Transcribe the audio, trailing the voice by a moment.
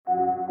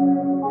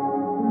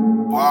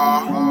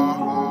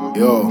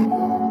Yo,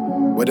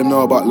 what them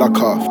know about lock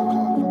off?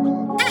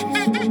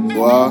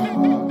 What?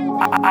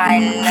 I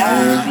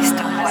love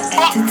Mr.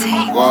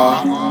 Entertainment.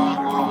 What?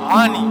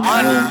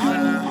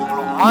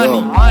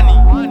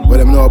 Money. What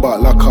them know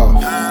about lock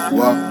off?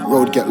 What?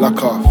 Road get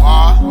lock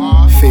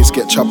off. Face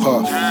get chop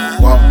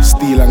off. What?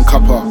 Steel and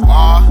copper.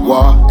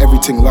 What?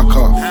 Everything lock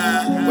off.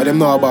 What them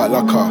know about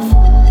lock off?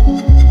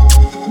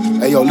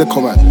 Hey yo,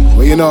 little man,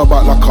 what you know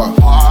about lock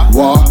off?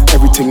 What?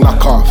 Everything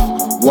lock off.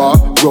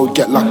 What? Road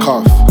get lock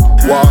off.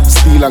 What?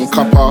 Steel and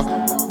copper.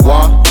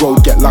 What?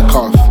 Road get lock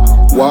off.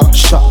 What?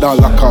 Shut down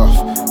lock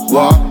off.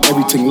 What?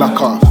 Everything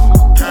lock off.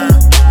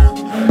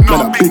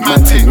 Man, a big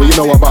man thing, what you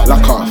know about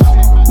lock off?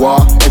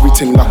 What?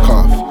 Everything lock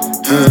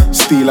off.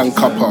 Steel and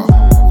copper.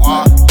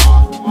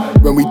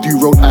 When we do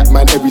road act,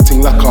 man,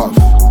 everything lock off.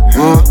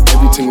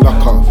 Everything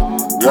lock off.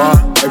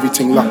 What?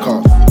 Everything lock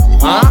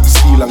off.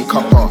 Steel and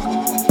copper.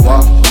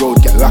 What?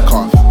 Road get lock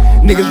off.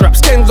 Niggas rap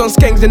skangs on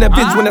skangs in their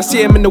bids. When I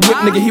see him in the whip,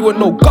 nigga, he want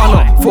no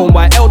gunner. From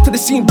YL to the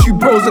scene, 2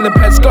 bros in the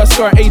pet skirt,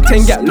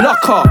 A10, get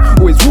lock up.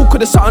 Always walk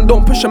with the something,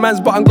 don't push a man's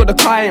button. Got the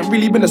car, ain't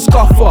really been a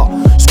scuffer.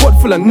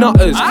 Squad full of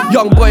nutters,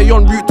 young boy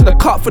on route to the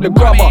cut for the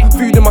grubber.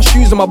 Food in my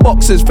shoes and my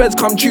boxes, feds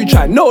come true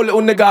try. No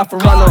little nigga have to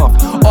run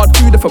off. Hard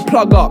food if a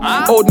plug up.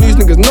 Old news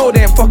niggas know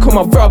they ain't fucking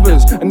my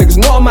brothers. And niggas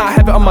know I might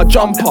have it on my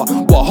jumper.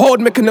 What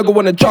hold make a nigga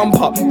wanna jump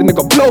up? The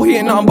nigga blow, he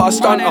ain't nothing but a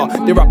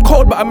stunter. They rap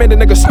cold, but I made a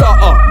nigga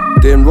stutter.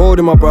 Then rolled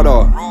in my brother.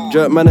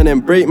 Jerk man and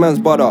then break man's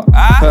butter.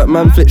 Hurt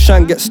man flip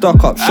shank get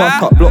stuck up.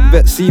 Shut up, block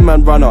vet, see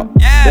man run up.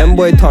 Them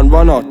boy turn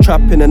runner.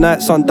 Trap in the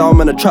night, sun down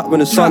man a trap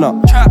when the sun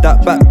up.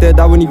 That back there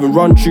that won't even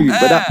run through.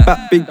 But that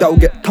back big that will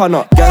get ton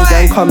up.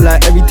 Gang come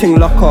like everything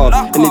lock off.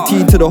 And the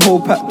T to the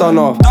whole pack done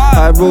off.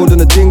 High road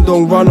and a ding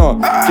dong runner.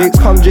 Jake's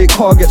come, Jake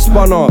car get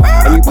spun off.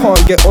 And you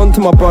can't get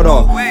onto my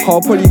brother.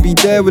 Car probably be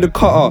there with a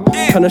cutter.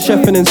 Tryna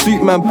chef in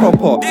suit man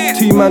proper.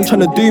 2 man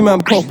tryna do man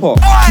proper.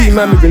 2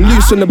 man moving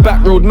loose on the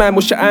back road. Man,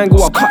 what's your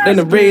angle? I'll cut then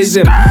erase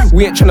him.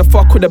 We ain't tryna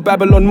fuck with the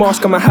Babylon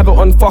mask. I'ma have it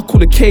on fuck all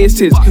the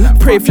cases.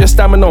 Pray for your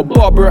stamina,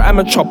 barber,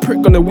 amateur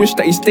prick. Gonna wish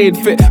that he stayed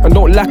fit. And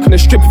don't lack on the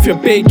strip if you're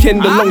baking.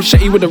 The long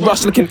shetty with the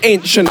rust looking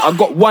ancient. I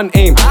got one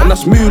aim, and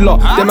that's moolah.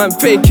 Them man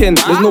faking,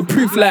 there's no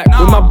proof like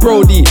with my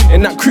Brody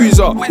in that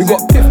cruiser. We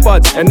got piff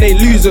buds and they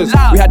losers.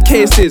 We had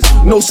cases,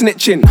 no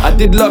snitching. I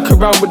did lurk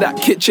around with that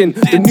kitchen.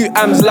 The new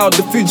am's loud,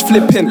 the food's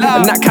flipping.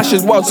 And that cash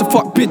is wild, so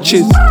fuck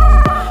bitches.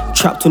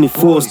 Trap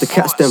 24s, the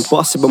cats them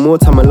busted, but more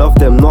time I love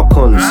them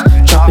knock-ons.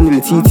 Trapping in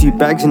the T2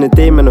 bags in the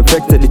day, man, I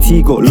vector the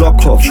T got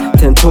lock off.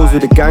 10 toes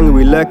with the gang,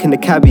 we lurk in the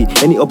cabbie.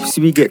 Any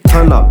opposite we get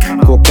turned up.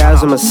 Got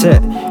guys on my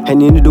set,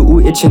 and you need the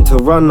all itching to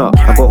run up.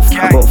 I got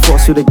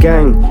thoughts with the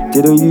gang,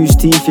 they don't use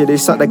teeth, yeah, they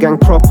suck the gang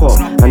proper.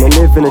 And I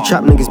live in the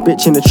trap, niggas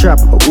bitch in the trap.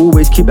 I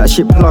always keep that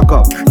shit plug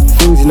up.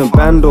 Things in a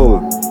bando,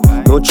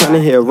 no trying to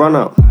hit a run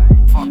up.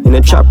 In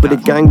the trap with the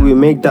gang, we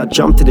make that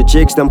jump to the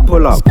jigs, then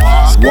pull up.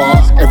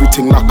 What?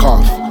 Everything lock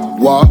off.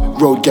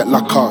 What? Road get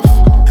lock off.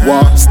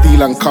 What?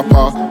 Steel and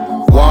copper.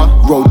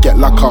 What? Road get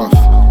lock off.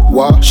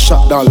 What?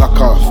 Shut down lock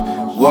off.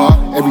 What?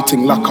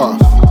 Everything lock off.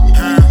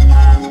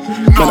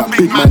 Man, a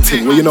big man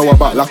thing, what you know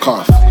about lock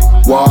off?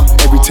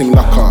 What? Everything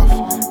lock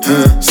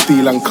off.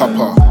 Steel and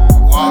copper.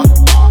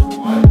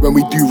 When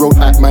we do road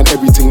act, man,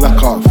 everything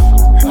lock off.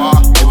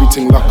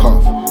 Everything lock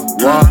off.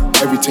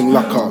 What? Everything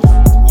lock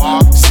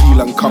off.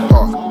 Steel and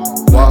copper.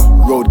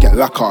 What? Road get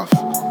lock off.